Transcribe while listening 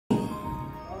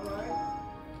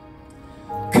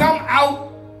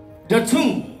the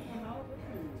tomb.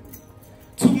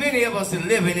 Too many of us are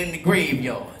living in the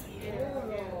graveyard.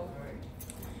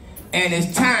 And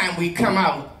it's time we come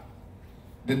out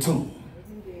the tomb.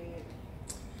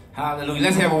 Hallelujah.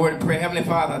 Let's have a word of prayer. Heavenly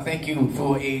Father, I thank you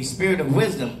for a spirit of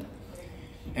wisdom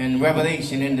and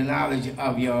revelation in the knowledge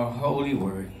of your holy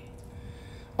word.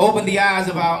 Open the eyes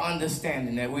of our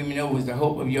understanding that we may know was the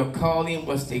hope of your calling,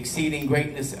 was the exceeding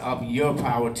greatness of your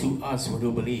power to us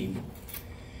who believe.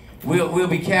 We'll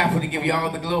be careful to give you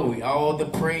all the glory, all the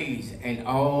praise, and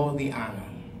all the honor.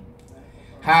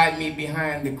 Hide me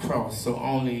behind the cross so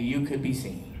only you could be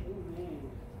seen.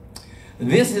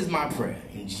 This is my prayer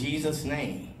in Jesus'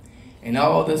 name. And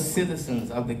all the citizens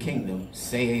of the kingdom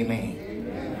say amen.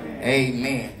 Amen.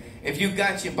 Amen. If you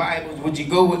got your Bibles, would you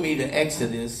go with me to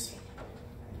Exodus?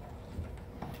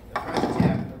 The first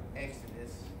chapter of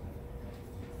Exodus.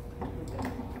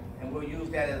 And we'll use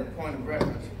that as a point of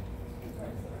reference.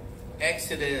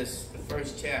 Exodus, the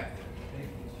first chapter.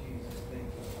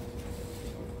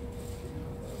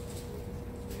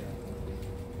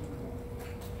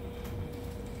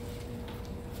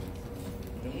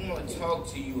 I want to talk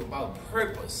to you about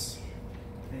purpose.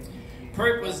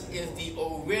 Purpose is the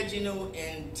original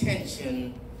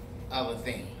intention of a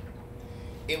thing.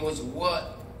 It was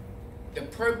what the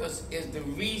purpose is, the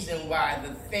reason why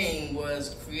the thing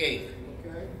was created.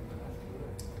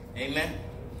 Amen.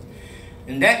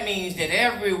 And that means that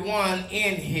everyone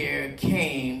in here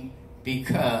came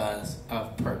because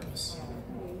of purpose.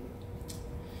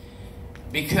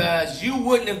 Because you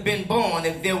wouldn't have been born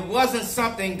if there wasn't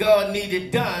something God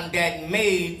needed done that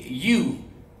made you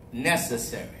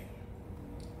necessary.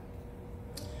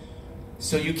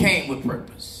 So you came with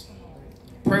purpose.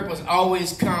 Purpose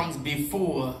always comes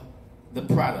before the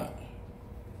product.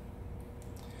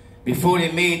 Before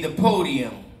they made the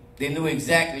podium, they knew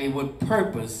exactly what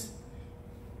purpose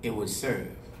it would serve.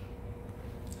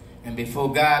 And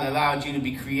before God allowed you to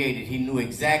be created, he knew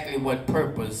exactly what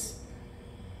purpose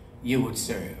you would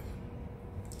serve.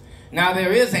 Now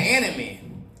there is an enemy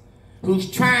who's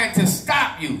trying to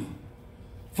stop you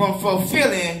from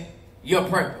fulfilling your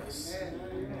purpose.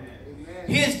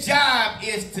 His job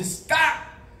is to stop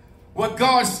what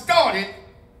God started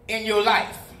in your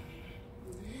life.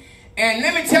 And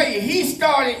let me tell you, he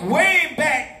started way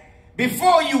back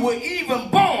before you were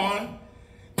even born,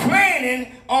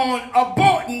 planning on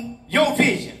aborting your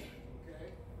vision.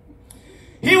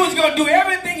 He was going to do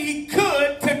everything he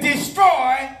could to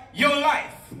destroy your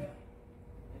life.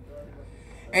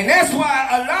 And that's why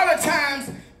a lot of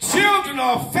times children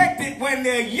are affected when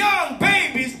they're young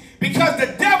babies, because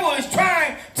the devil is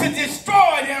trying to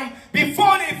destroy them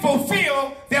before they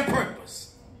fulfill their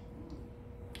purpose.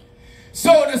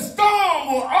 So the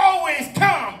storm will always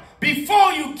come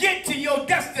before you get to your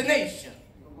destination.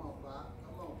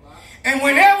 And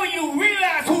whenever you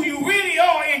realize who you really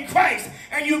are in Christ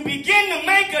and you begin to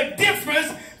make a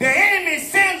difference, the enemy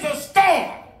sends a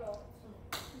storm.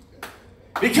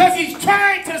 Because he's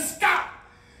trying to stop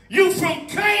you from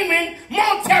claiming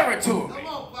more territory. Come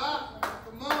on, Bob.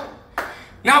 Come on.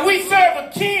 Now we serve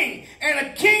a king, and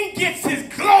a king gets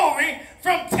his glory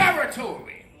from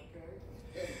territory.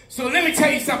 So let me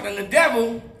tell you something. The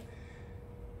devil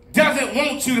doesn't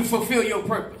want you to fulfill your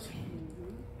purpose.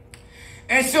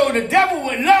 And so the devil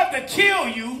would love to kill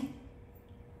you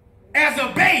as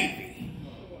a baby.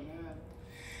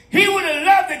 He would have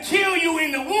loved to kill you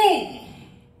in the womb.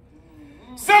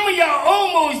 Some of y'all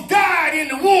almost died in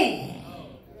the womb,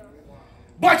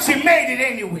 but you made it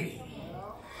anyway.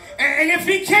 And if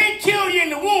he can't kill you in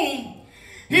the womb,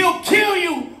 he'll kill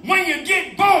you when you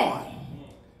get born.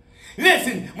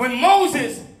 Listen, when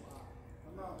Moses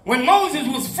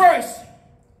was first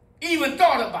even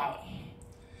thought about,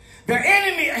 the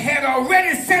enemy had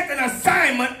already sent an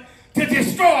assignment to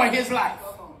destroy his life.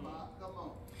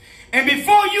 And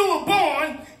before you were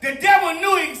born, the devil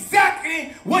knew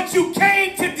exactly what you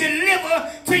came to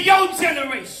deliver to your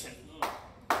generation.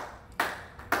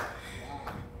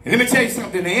 And let me tell you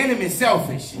something, the enemy is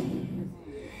selfish.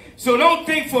 So don't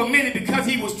think for a minute because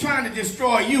he was trying to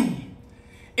destroy you,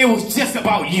 it was just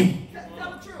about you.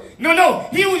 No,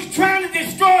 he was trying to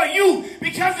destroy you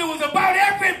because it was about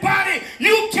everybody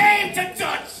you came to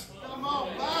touch. Come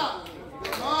on, Bob.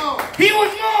 Come on. He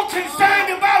was more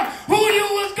concerned about who you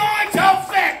was going to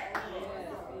affect.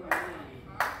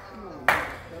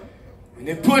 And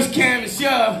then push came to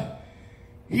shove,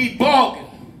 he bargained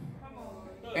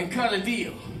and cut a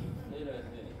deal.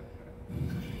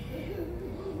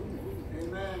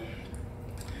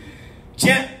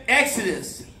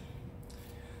 Exodus.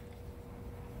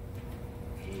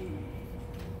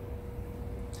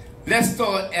 Let's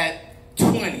start at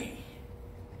 20.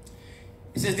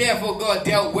 It says, therefore God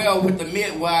dealt well with the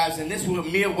midwives, and this were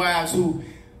midwives who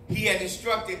he had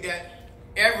instructed that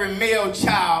every male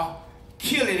child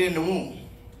kill it in the womb.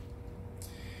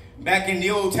 Back in the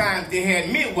old times, they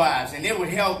had midwives, and they would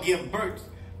help give birth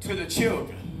to the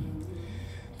children.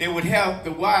 They would help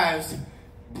the wives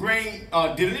bring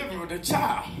or deliver the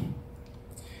child.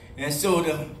 And so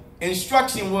the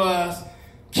instruction was,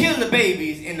 kill the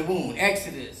babies in the womb.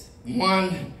 Exodus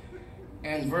 1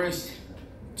 and verse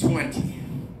 20.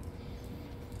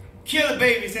 Kill the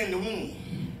babies in the womb.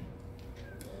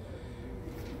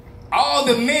 All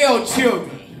the male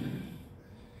children,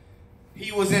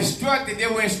 they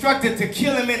were instructed to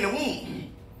kill him in the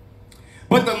womb.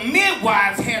 But the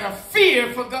midwives had a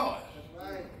fear for God.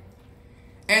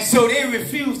 And so they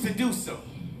refused to do so.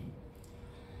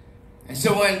 And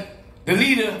so when the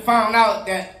leader found out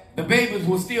that the babies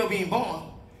were still being born,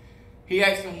 he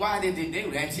asked them, why did they do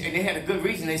that? And they had a good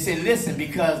reason. They said, listen,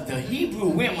 because the Hebrew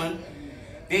women,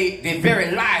 they're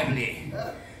very lively.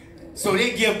 So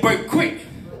they give birth quick.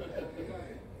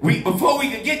 Before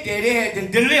we could get there, they had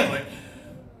them delivered.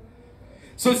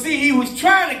 So see, he was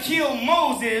trying to kill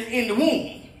Moses in the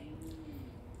womb.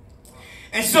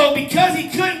 And so because he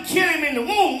couldn't kill him in the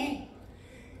womb,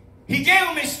 he gave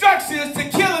him instructions to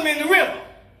kill him in the river.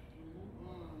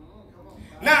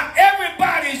 Now,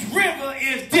 everybody's river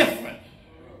is different.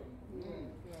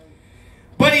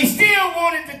 But he still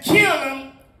wanted to kill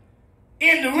him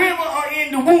in the river or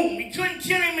in the womb. He couldn't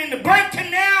kill him in the birth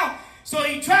canal, so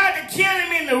he tried to kill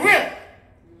him in the river.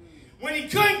 When he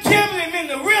couldn't kill him in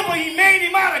the river, he made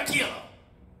him out a killer.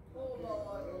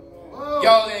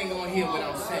 Y'all ain't going to hear what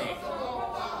I'm saying.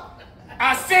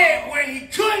 I said when he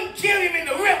couldn't kill him in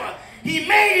the river, he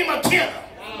made him a killer.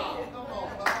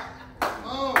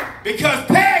 Because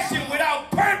passion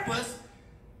without purpose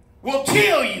will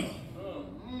kill you.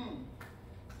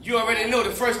 You already know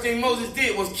the first thing Moses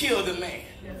did was kill the man.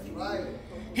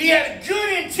 He had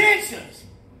good intentions,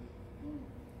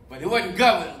 but it wasn't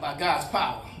governed by God's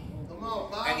power.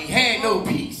 And he had no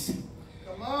peace.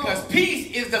 Because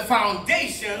peace is the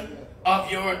foundation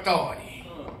of your authority.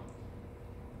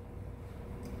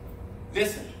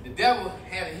 Listen, the devil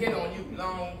had a hit on you a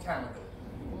long time ago.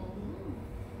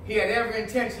 He had every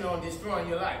intention on destroying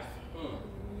your life.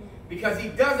 Because he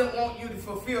doesn't want you to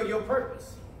fulfill your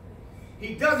purpose.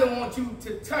 He doesn't want you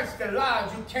to touch the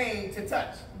lives you came to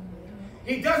touch.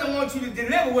 He doesn't want you to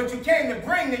deliver what you came to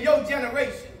bring to your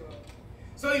generation.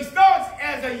 So he starts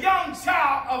as a young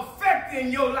child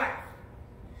affecting your life.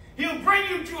 He'll bring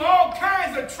you through all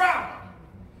kinds of trauma,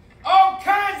 all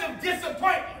kinds of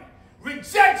disappointment,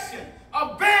 rejection,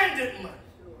 abandonment,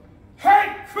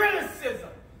 hurt, criticism,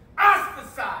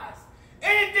 ostracized.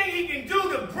 Anything he can do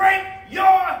to break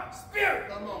your spirit.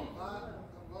 Come on, God.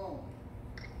 Come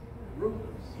on.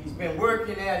 He's been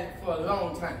working at it for a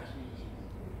long time.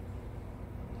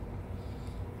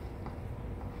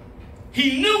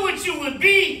 He knew what you would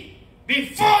be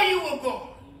before you were born.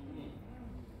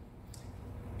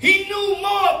 He knew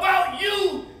more about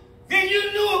you than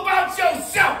you knew about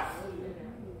yourself.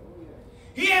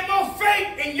 He had more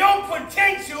faith in your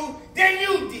potential than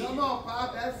you did. Come on,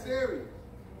 Pop, that's serious.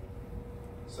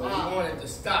 So he wanted to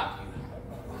stop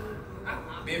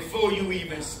you before you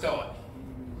even started.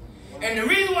 And the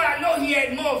reason why I know he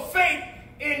had more faith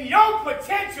in your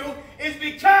potential is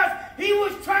because he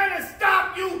was trying to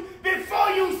stop you before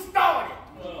you started.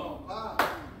 Come on, Pop.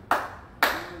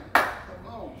 Come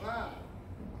on, Pop.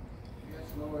 Yes,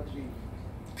 Lord Jesus.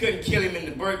 Couldn't kill him in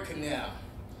the birth canal.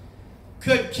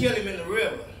 Couldn't kill him in the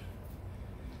river.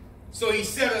 So he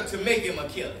set up to make him a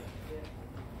killer.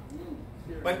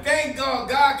 But thank God,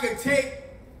 God could take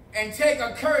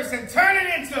a curse and turn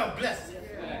it into a blessing.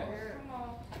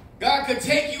 God could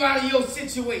take you out of your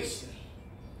situation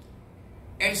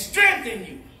and strengthen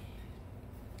you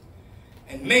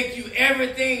and make you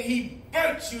everything he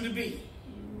birthed you to be.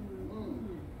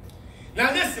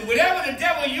 Now listen, whatever the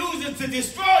devil uses to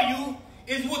destroy you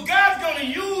is what God's going to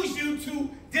use you to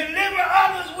deliver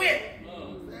others with.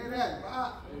 Say that,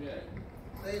 Bob.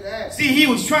 Say that. See, he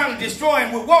was trying to destroy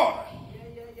him with water.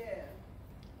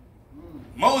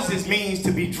 Moses means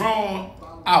to be drawn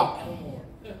out.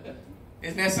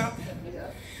 Isn't that something?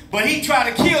 But he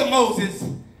tried to kill Moses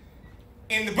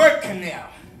in the birth canal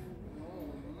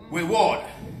with water.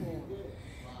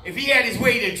 If he had his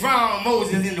way to drown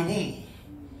Moses in the womb.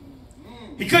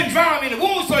 He couldn't drown him in the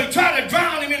womb, so he tried to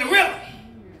drown him in the river.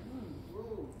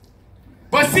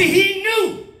 But see, he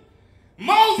knew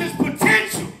Moses'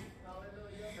 potential.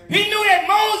 He knew that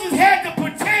Moses had the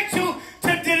potential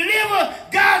to deliver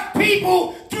God's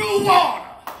people through water.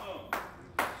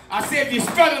 I said, if you're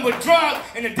struggling struggling with drugs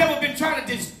and the devil been trying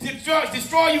to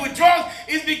destroy you with drugs,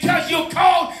 is because you're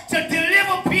called to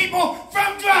deliver people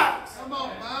from drugs. Come on,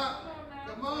 man.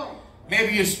 Come on.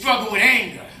 Maybe you struggle with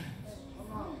anger.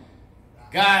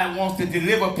 God wants to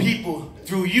deliver people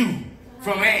through you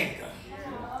from anger.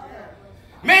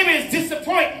 Maybe it's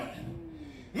disappointment.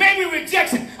 Maybe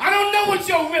rejection. I don't know what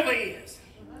your river is.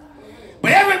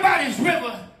 But everybody's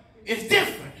river is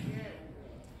different.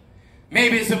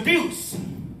 Maybe it's abuse.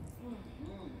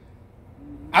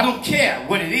 I don't care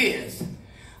what it is.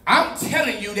 I'm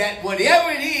telling you that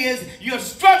whatever it is you're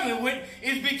struggling with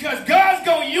is because God's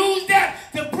going to use that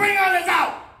to bring others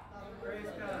out.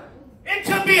 It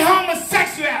could be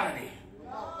homosexuality.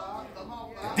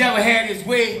 The devil had his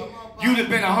way. You'd have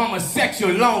been a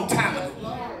homosexual a long time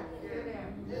ago.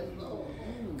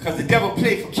 Because the devil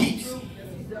played for keeps.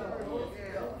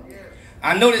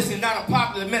 I know this is not a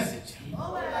popular message.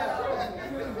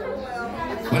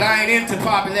 But I ain't into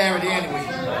popularity anyway.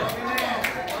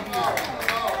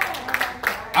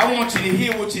 I want you to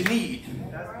hear what you need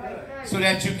so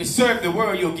that you can serve the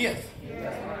world your gift.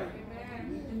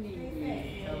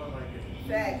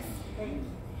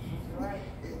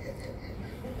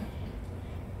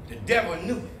 The devil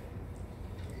knew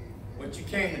what you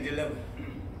came to deliver.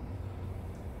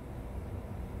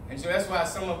 And so that's why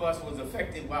some of us was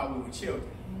affected while we were children.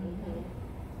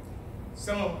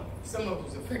 Some of us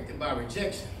was affected by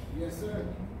rejection. Yes, sir.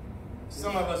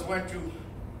 Some of us went through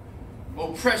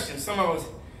oppression. Some of us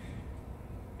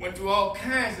went through all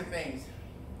kinds of things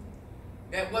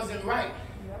that wasn't right.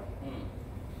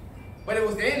 But it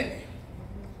was the enemy.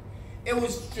 It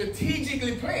was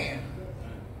strategically planned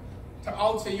to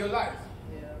alter your life.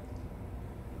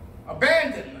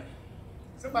 Abandonment.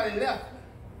 Somebody left.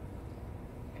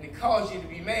 And it caused you to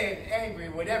be mad and angry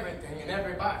with everything and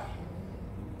everybody.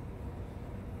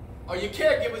 Or your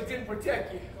caregivers didn't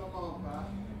protect you. Come on, man.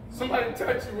 Somebody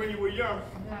touched you when you were young.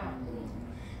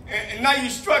 And now you're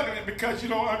struggling because you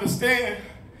don't understand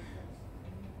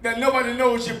that nobody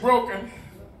knows you're broken.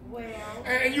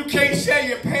 And you can't share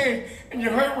your pain and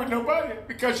your hurt with nobody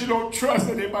because you don't trust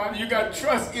anybody. You got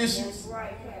trust issues.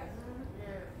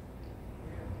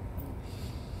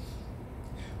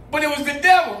 But it was the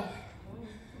devil.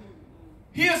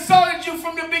 He assaulted you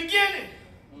from the beginning.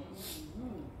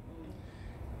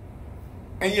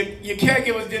 And your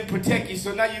caregivers didn't protect you,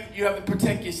 so now you have to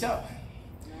protect yourself.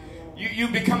 You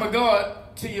become a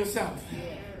God to yourself.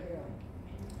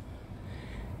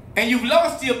 And you've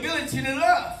lost the ability to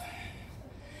love.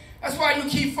 That's why you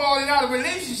keep falling out of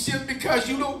relationships, because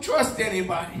you don't trust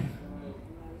anybody.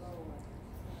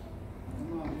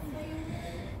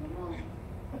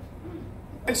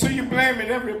 And so you're blaming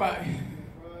everybody.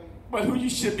 But who you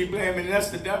should be blaming,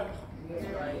 that's the devil.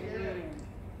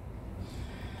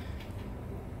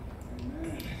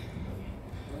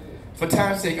 For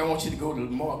time's sake, I want you to go to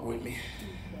Mark with me.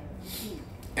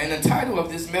 And the title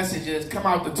of this message is Come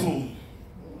Out the Tomb.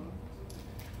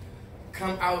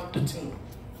 Come out the tomb.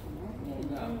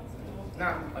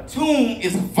 Now, a tomb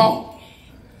is a vault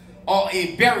or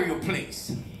a burial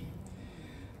place.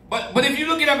 But if you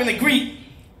look it up in the Greek,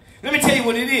 let me tell you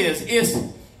what it is. It's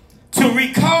to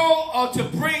recall or to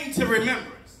bring to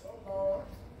remembrance.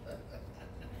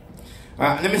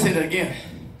 Let me say that again.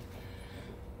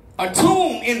 A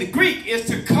tomb in the Greek is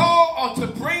to call or to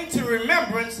bring to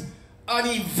remembrance an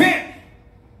event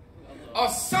or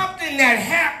something that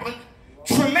happened,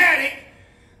 traumatic,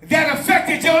 that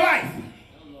affected your life.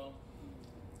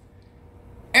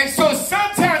 And so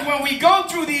sometimes when we go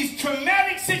through these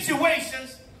traumatic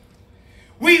situations,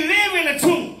 we live in a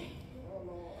tomb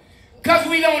because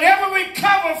we don't ever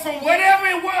recover from whatever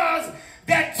it was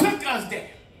that took us there.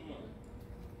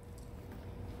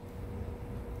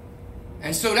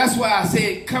 And so that's why I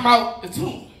said, come out the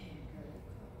tomb.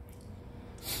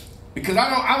 Because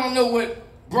I don't know what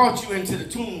brought you into the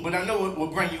tomb, but I know what will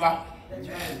bring you out.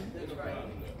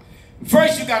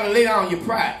 First, you got to lay down your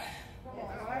pride.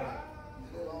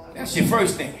 That's your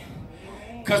first thing.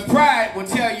 Because pride will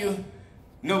tell you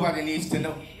nobody needs to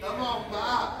know. Come on,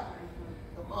 Bob.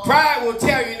 Come on. Pride will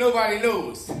tell you nobody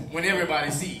knows when everybody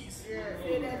sees.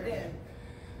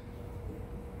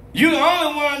 You're the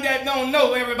only one that don't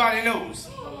know everybody knows.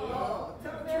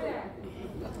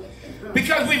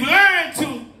 Because we've learned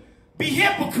to be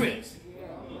hypocrites.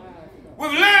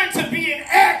 We've learned to be an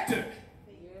actor.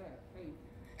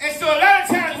 And so a lot of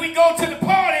times we go to the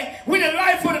party, we're the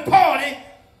life of the party,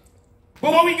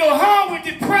 but when we go home, we're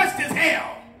depressed as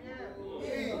hell.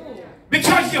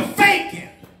 Because you're faking.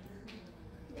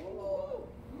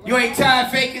 You ain't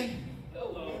tired faking?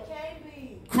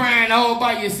 Crying all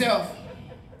by yourself.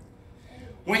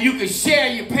 When you can share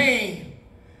your pain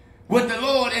with the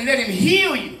Lord and let him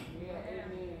heal you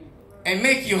and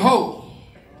make you whole.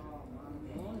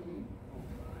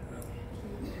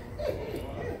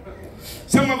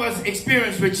 Some of us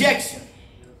experience rejection.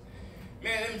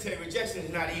 Man, let me tell you, rejection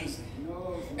is not easy.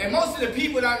 And most of the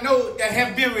people that I know that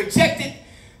have been rejected,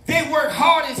 they work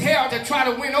hard as hell to try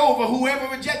to win over whoever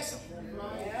rejects them.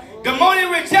 The more they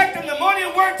reject them, the more they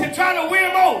work to try to win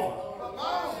them over.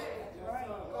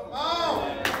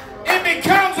 It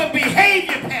becomes a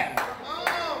behavior pattern.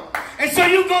 And so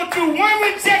you go through one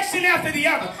rejection after the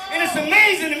other. And it's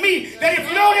amazing to me that if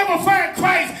you don't ever find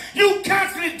Christ, you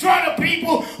constantly draw to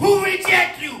people who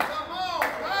reject you.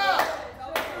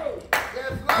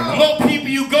 And the more people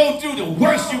you go through, the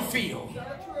worse you feel.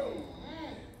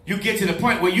 You get to the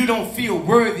point where you don't feel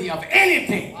worthy of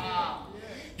anything.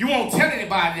 You won't tell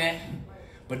anybody that,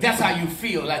 but that's how you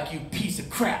feel, like you piece of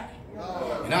crap.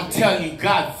 And I'm telling you,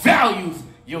 God values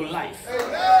your life.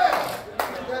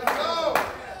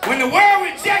 When the world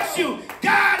rejects you,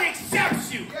 God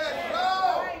accepts you.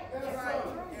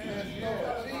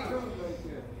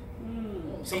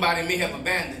 Somebody may have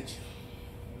abandoned you.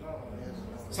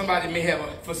 Somebody may have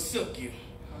forsook you.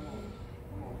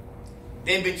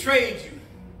 They betrayed you.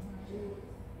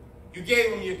 You gave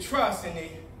them your trust and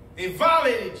they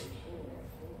violated you.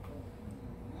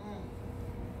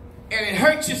 And it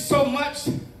hurt you so much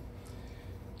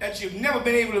that you've never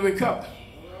been able to recover.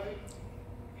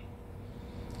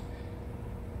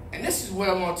 And this is what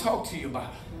I want to talk to you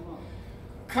about.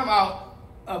 Come out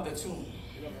of the tomb.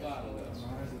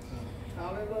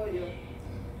 Hallelujah.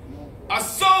 A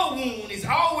soul wound is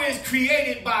always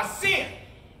created by sin.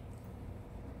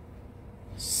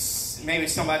 Maybe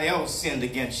somebody else sinned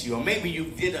against you, or maybe you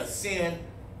did a sin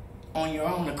on your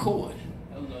own accord.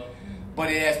 Hello. But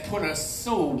it has put a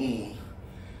soul wound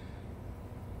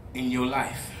in your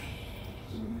life.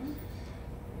 Mm-hmm.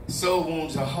 Soul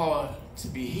wounds are hard to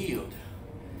be healed.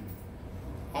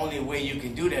 Only way you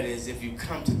can do that is if you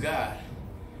come to God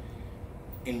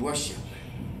in worship.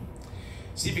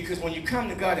 See, because when you come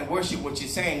to God in worship, what you're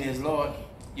saying is, Lord,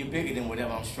 you're bigger than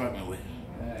whatever I'm struggling with.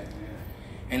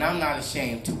 And I'm not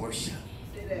ashamed to worship.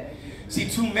 See,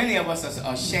 too many of us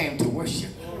are ashamed to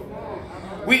worship.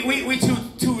 We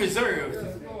too reserved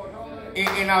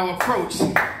in our approach.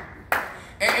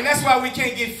 And that's why we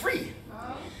can't get free.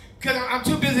 Because I'm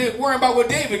too busy worrying about what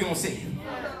David going to say.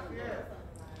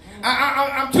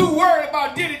 I'm too worried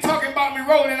about Diddy talking about me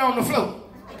rolling on the floor.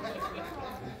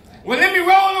 Well, let me roll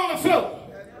on the floor.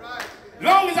 As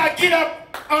long as I get up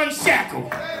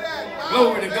unshackled.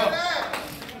 Glory to God.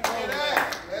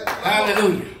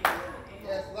 Hallelujah.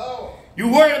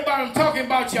 You worried about him talking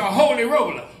about your holy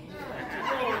roller.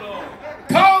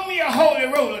 Call me a holy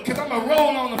roller, because I'm going to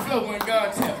roll on the floor when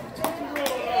God tells me to.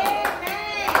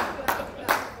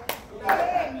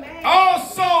 All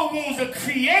soul wounds are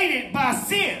created by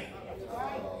sin.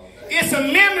 It's a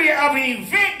memory of an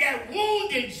event that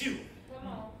wounded you.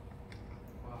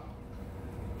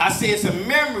 I say it's a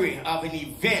memory of an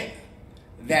event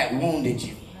that wounded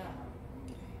you.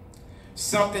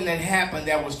 Something that happened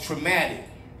that was traumatic.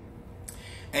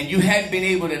 And you hadn't been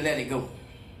able to let it go.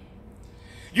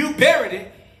 You buried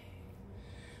it.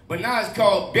 But now it's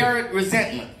called buried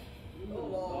resentment.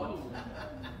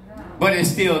 But it's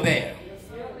still there.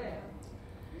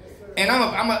 And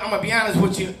I'm going to be honest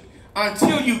with you.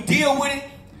 Until you deal with it,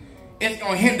 it's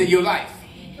going to hinder your life.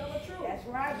 That's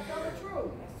right.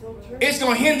 It's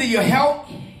going to hinder your health.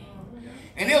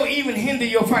 And it'll even hinder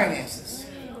your finances.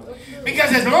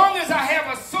 Because as long as I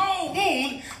have a soul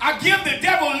wound, I give the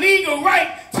devil legal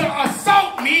right to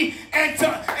assault me and to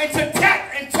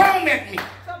attack and torment me.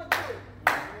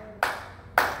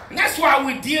 And that's why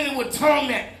we're dealing with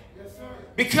torment.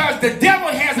 Because the devil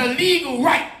has a legal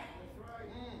right.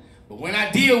 But when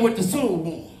I deal with the soul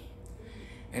wound,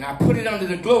 and I put it under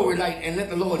the glory light and let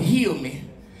the Lord heal me,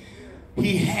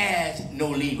 he has no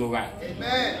legal right.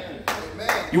 Amen.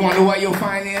 Amen. You want to know why your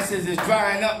finances is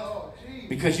drying up?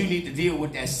 Because you need to deal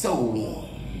with that soul wound.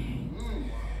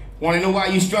 Want to know why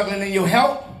you're struggling in your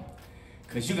health?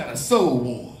 Because you got a soul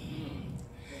wound.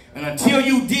 And until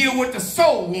you deal with the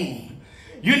soul wound,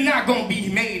 you're not going to be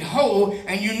made whole,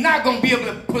 and you're not going to be able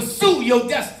to pursue your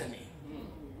destiny.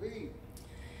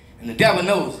 And the devil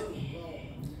knows it.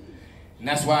 And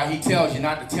that's why he tells you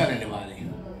not to tell anybody.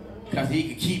 Because he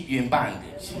can keep you in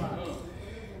bondage.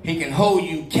 He can hold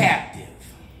you captive.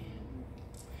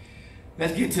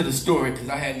 Let's get to the story, because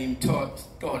I hadn't even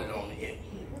started on it yet.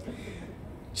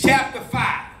 Chapter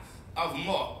 5 of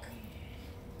Mark.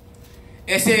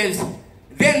 It says,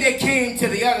 then they came to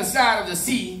the other side of the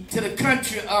sea, to the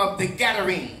country of the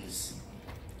Gadarenes.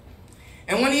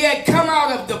 And when he had come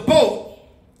out of the boat,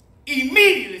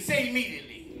 Immediately, say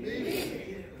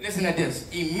immediately. Listen to this.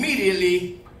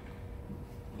 Immediately,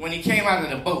 when he came out of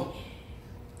the boat,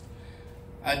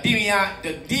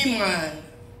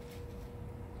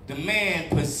 the man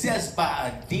possessed by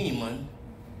a demon,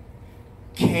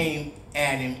 came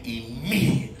at him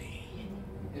immediately.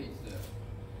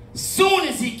 Soon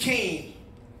as he came.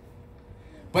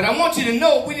 But I want you to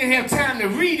know, we didn't have time to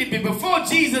read it, but before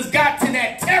Jesus got to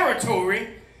that territory,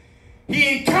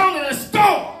 he encountered a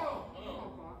storm.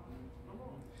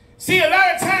 See, a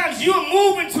lot of times you're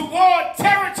moving toward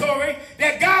territory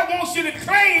that God wants you to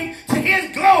claim to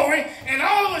his glory, and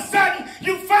all of a sudden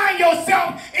you find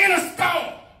yourself in a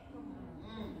storm.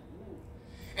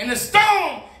 And the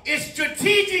storm is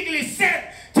strategically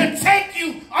set to take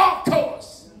you off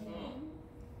course.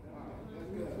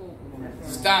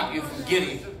 Stop you from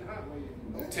getting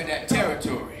to that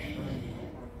territory.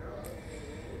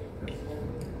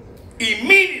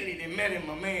 Immediately they met him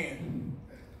a man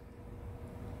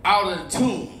out of the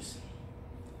tombs.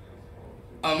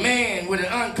 A man with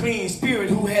an unclean spirit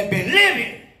who had been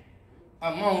living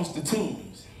amongst the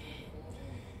tombs.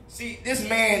 See, this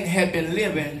man had been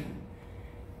living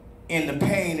in the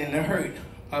pain and the hurt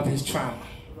of his trauma.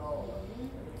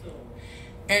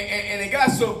 And it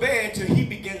got so bad till he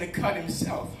began to cut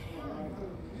himself.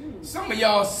 Some of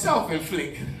y'all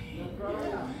self-inflict.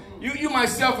 You might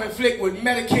self-inflict with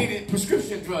medicated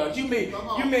prescription drugs. You may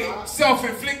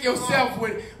self-inflict yourself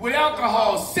with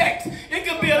alcohol, sex. It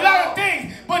could be a lot of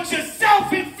things, but you're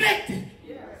self-inflicted.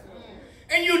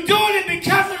 And you're doing it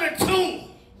because of the tomb.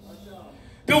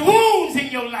 The wounds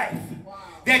in your life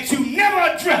that you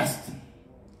never addressed.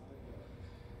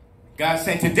 God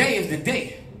said, today is the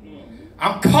day.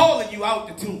 I'm calling you out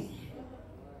the tomb.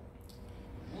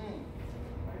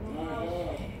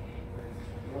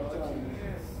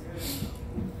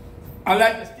 I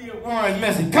like to steal Warren's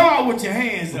message. Come on with your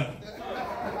hands up.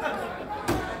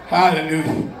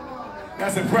 Hallelujah.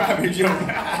 That's a private joke.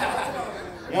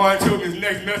 Warren told me his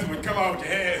next message would come out with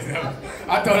your hands up.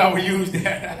 I thought I would use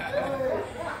that.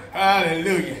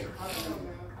 Hallelujah.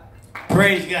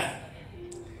 Praise God.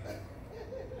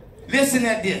 Listen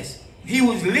at this. He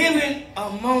was living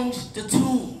amongst the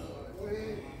tomb.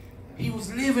 He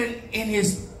was living in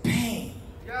his pain.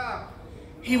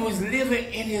 He was living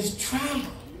in his trauma.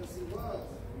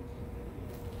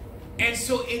 And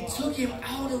so it took him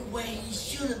out of where he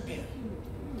should have been.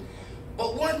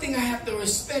 But one thing I have to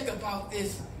respect about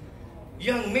this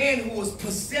young man who was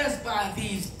possessed by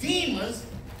these demons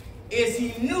is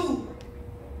he knew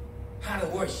how to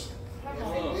worship.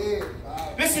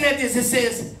 Listen at this. It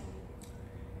says,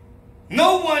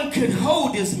 no one could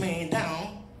hold this man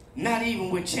down, not even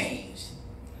with chains.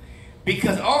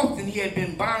 Because often he had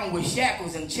been bound with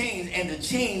shackles and chains, and the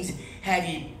chains had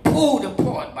he pulled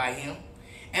apart by him,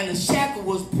 and the shackle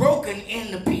was broken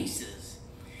into pieces.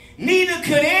 Neither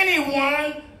could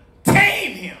anyone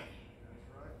tame him.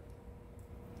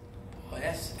 Boy,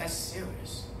 that's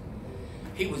serious.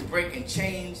 He was breaking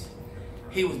chains,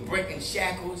 he was breaking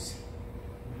shackles,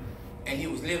 and he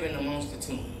was living amongst the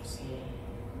tombs.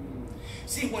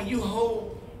 See, when you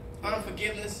hold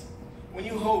unforgiveness, when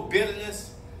you hold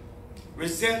bitterness,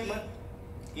 resentment,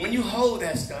 when you hold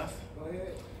that stuff,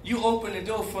 you open the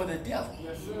door for the devil.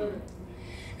 Yes, sir.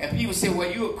 And people say,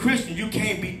 well, you're a Christian, you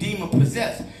can't be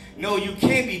demon-possessed. No, you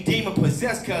can't be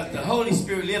demon-possessed because the Holy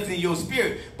Spirit lives in your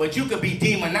spirit, but you could be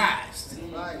demonized.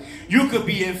 Right. You could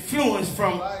be influenced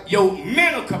from your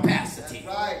mental capacity.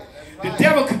 That's right. That's right. The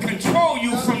devil can control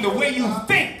you from the way you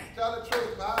think. Tell the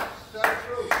truth, God. Tell the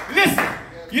truth. Listen,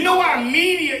 you know why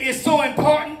media is so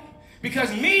important?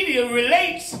 Because media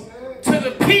relates to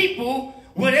the people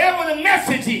whatever the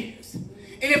message is.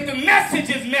 And if the message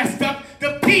is messed up,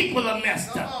 the people are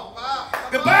messed up.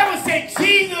 The Bible says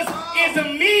Jesus is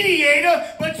a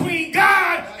mediator between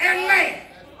God and man.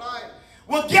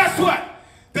 Well, guess what?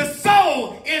 The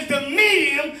soul is the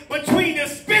medium between the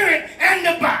spirit and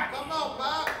the body.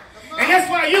 And that's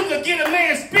why you could get a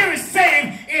man's spirit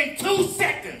saved in 2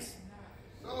 seconds.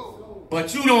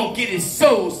 But you don't get his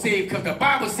soul saved because the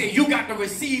Bible says you got to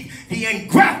receive the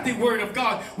engrafted word of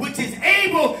God, which is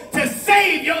able to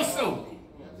save your soul.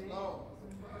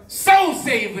 Soul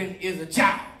saving is a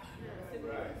job.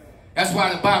 That's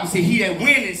why the Bible says he that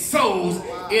winneth souls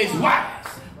is wise.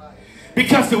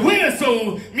 Because to win a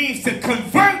soul means to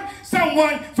convert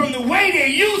someone from the way they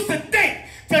used to think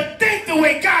the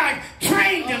way God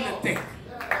trained them to think.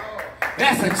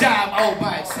 That's a job all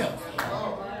by itself.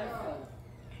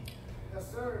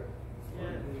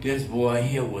 This boy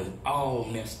here was all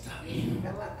messed up.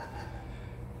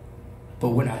 But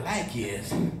what I like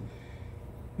is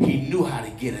he knew how to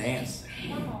get an answer.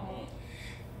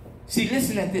 See,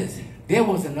 listen at this.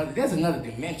 There's another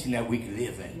dimension that we can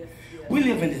live in. We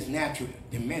live in this natural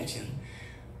dimension.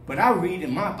 But I read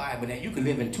in my Bible that you can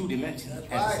live in two dimensions at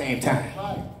the same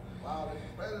time.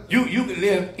 You can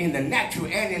live in the natural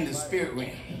and in the spirit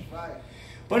realm.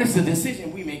 But it's a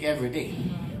decision we make every day.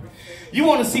 You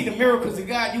want to see the miracles of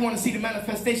God, you want to see the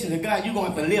manifestations of God, you're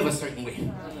going to have to live a certain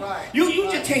way. You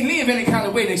just can't live any kind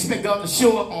of way to expect God to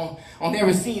show up on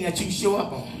every scene that you show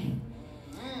up on.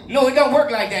 No, it don't work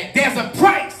like that. There's a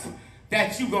price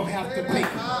that you're going to have to pay.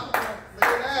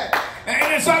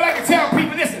 And so I like to tell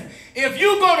people, listen, if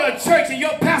you go to a church and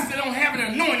your pastor don't have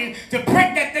an anointing to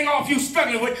break that thing off you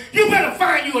struggling with, you better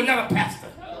find you another pastor.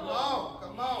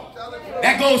 Come on. Tell the truth.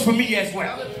 That goes for me as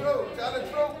well. Tell the truth. Tell the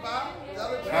truth, Bob. Tell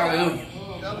the truth. Hallelujah.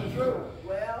 Tell the truth.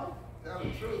 Well, tell the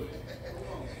truth.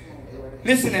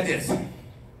 Listen to this.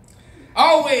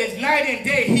 Always, night and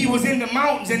day, he was in the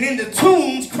mountains and in the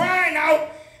tombs crying out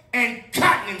and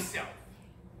cutting himself.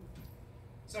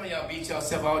 Some of y'all beat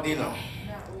yourself all day long.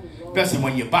 Especially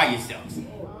when you're by yourself.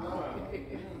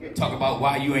 Talk about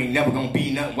why you ain't never going to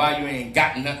be nothing, why you ain't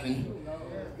got nothing.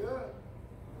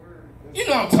 You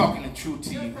know I'm talking the truth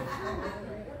to you.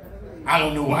 I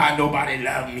don't know why nobody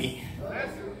love me.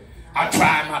 I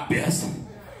try my best.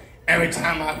 Every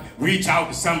time I reach out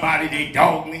to somebody, they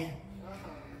dog me.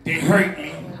 They hurt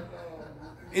me.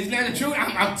 Isn't that the truth?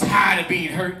 I'm tired of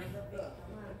being hurt.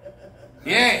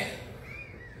 Yeah.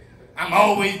 I'm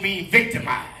always being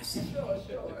victimized.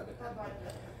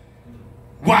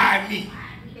 Why me?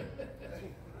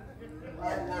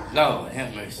 Lord,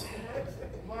 have mercy.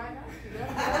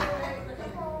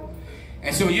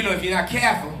 And so, you know, if you're not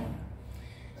careful,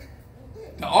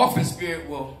 the orphan spirit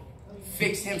will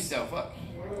fix himself up.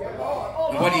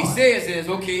 And what he says is,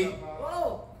 okay,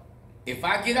 if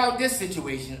I get out this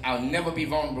situation, I'll never be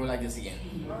vulnerable like this again.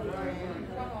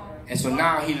 And so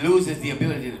now he loses the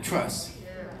ability to trust.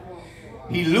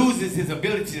 He loses his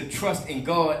ability to trust in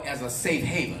God as a safe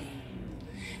haven.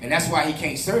 And that's why he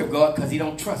can't serve God, because he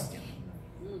don't trust him.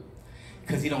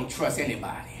 Because he don't trust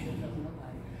anybody.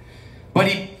 But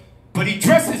he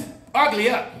dresses ugly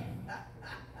up.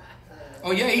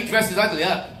 Oh yeah, he dresses ugly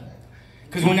up.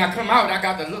 Because when I come out, I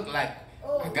got to look like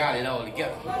I got it all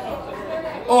together.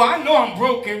 Oh, I know I'm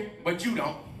broken, but you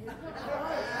don't.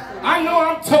 I know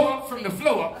I'm tore up from the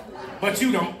floor up, but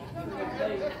you don't.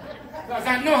 Because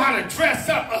I know how to dress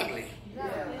up ugly.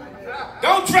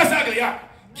 Don't dress ugly up.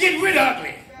 Get rid of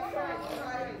ugly.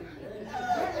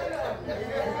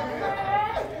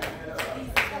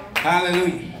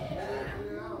 Hallelujah.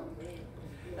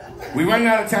 We running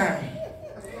out of time.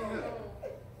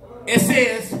 It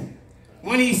says,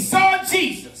 when he saw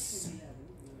Jesus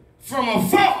from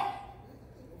afar,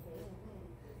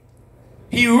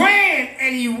 he ran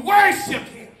and he worshiped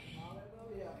him.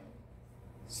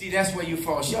 See, that's where you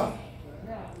fall short.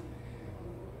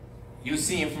 You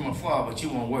see him from afar, but you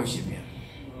won't worship him.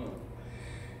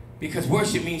 Because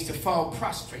worship means to fall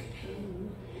prostrate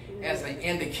as an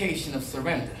indication of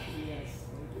surrender.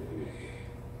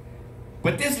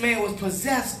 But this man was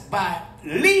possessed by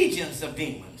legions of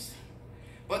demons.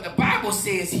 But the Bible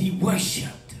says he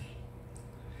worshiped.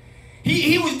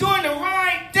 He was doing the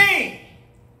right thing.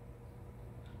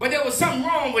 But there was something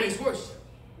wrong with his worship.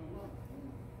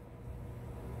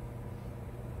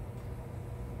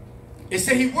 It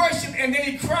said he worshiped and then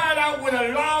he cried out with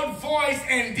a loud voice,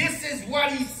 and this is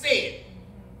what he said.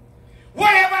 What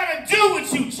have I to do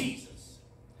with you, Jesus,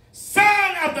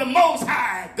 Son of the Most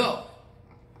High God?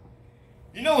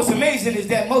 You know what's amazing is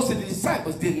that most of the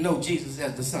disciples didn't know Jesus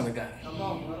as the Son of God. Come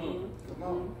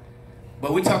on.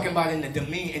 But we're talking about in the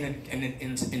domain,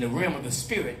 in the realm of the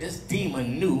spirit. This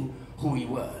demon knew who he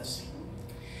was.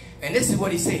 And this is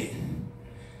what he said.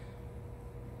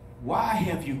 Why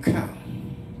have you come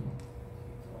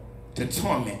to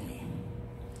torment me?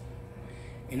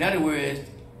 In other words,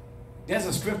 there's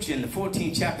a scripture in the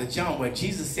 14th chapter of John where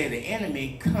Jesus said the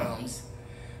enemy comes,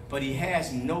 but he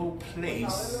has no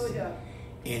place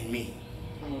in me.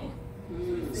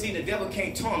 See, the devil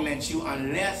can't torment you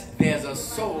unless there's a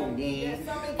soul wound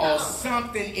or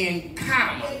something in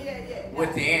common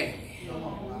with the enemy.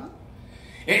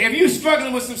 If you're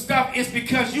struggling with some stuff, it's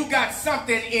because you got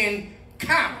something in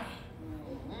common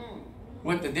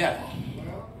with the devil.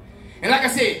 And like I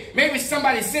said, maybe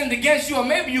somebody sinned against you, or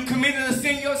maybe you committed a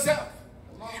sin yourself.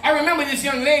 I remember this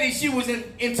young lady, she was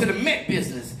into the meth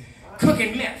business,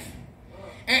 cooking meth.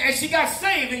 And she got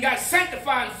saved and got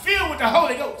sanctified and filled with the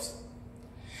Holy Ghost.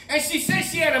 And she said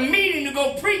she had a meeting to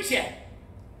go preach at.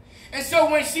 And so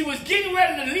when she was getting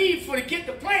ready to leave to get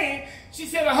the plane, she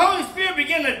said the Holy Spirit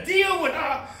began to deal with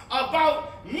her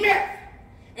about meth.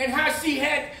 and how she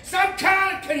had some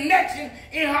kind of connection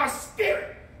in her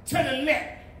spirit to the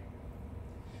net.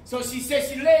 So she said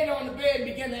she laid on the bed and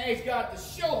began to ask God to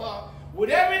show her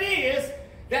whatever it is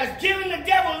that's giving the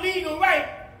devil legal right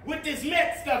with this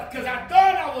net stuff, because I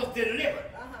thought I was delivered.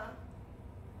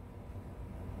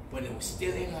 But it was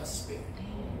still in her spirit.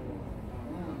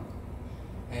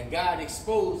 And God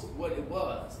exposed what it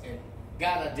was and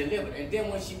got her delivered. And then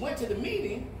when she went to the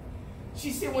meeting,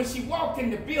 she said when she walked in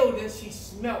the building, she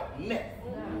smelled meth.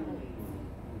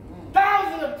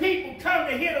 Thousands of people come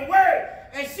to hear the word,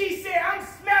 and she said, I'm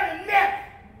smelling meth.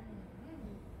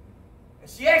 And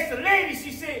she asked the lady,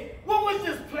 she said, what was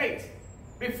this place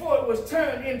before it was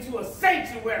turned into a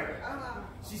sanctuary?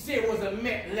 She said it was a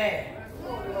meth lab.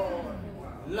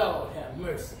 Lord have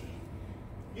mercy.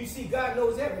 You see, God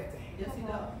knows everything. Yes, he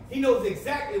does. He knows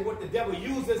exactly what the devil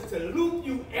uses to loop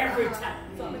you every time.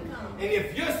 And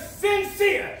if you're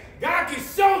sincere, God can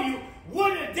show you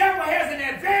what the devil has an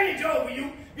advantage over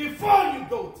you before you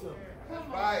go to him. That's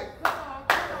right. That's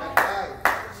right.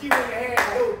 She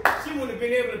wouldn't have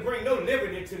been able to bring no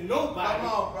liberty to nobody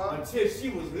until she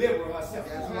was liberal herself.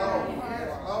 Yes, Lord.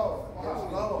 Yes, Lord. Yes,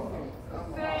 Lord.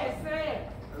 Say it, say it.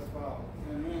 That's Father.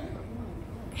 Amen.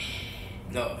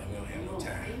 Lord, we don't have no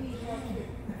time.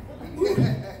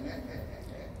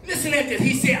 Listen at this.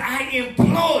 He said, I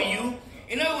implore you.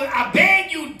 In other words, I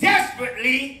beg you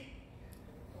desperately,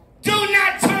 do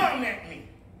not torment me.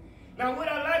 Now, what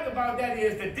I like about that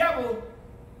is the devil,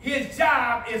 his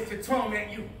job is to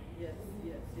torment you. Yes,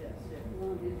 yes, yes, yes.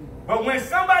 But when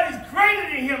somebody's greater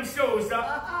than him shows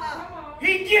up,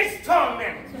 he gets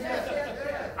tormented.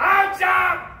 Our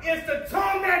job is to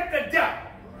torment the devil.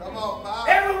 Come on, Bob.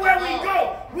 Everywhere we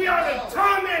go, we are to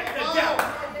torment the devil.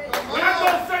 When I go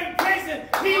to certain places,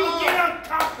 people get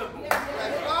uncomfortable.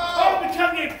 Oh,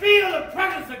 because they feel the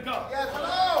presence of God. Yes,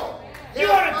 Lord. You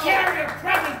ought to carry a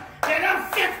presence that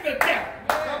upsets the devil.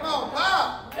 Come on,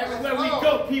 Bob. Everywhere we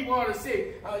go, people ought to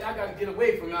say, oh, I got to get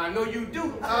away from her. I know you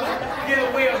do. Get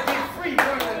away or get free.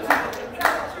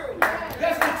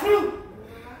 That's the truth.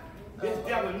 This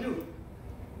devil knew.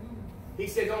 He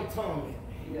said, don't torment me.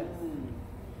 Yes.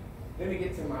 Let me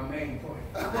get to my main point.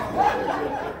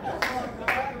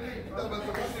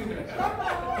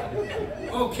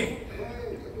 Okay.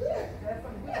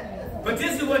 But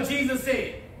this is what Jesus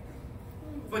said.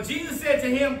 For Jesus said to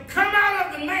him, come out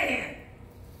of the man,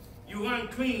 you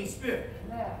unclean spirit.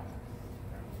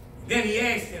 Then he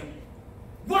asked him,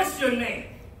 what's your name?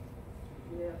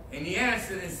 And he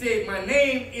answered and said, my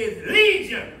name is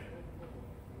Legion,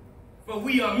 for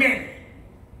we are many.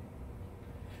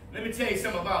 Let me tell you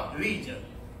something about Legion.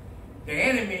 The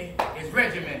enemy is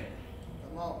regimented.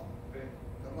 Come on.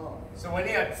 Come on. So when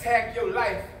they attack your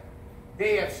life,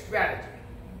 they have strategy.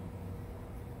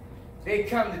 They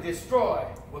come to destroy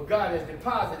what God has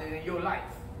deposited in your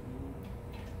life.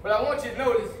 But I want you to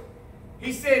notice,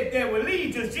 he said there were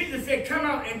legions. Jesus said, come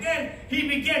out, and then he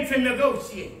began to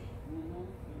negotiate.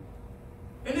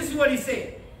 And this is what he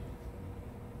said.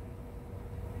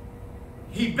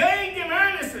 He begged him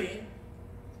earnestly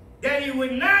that he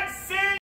would not send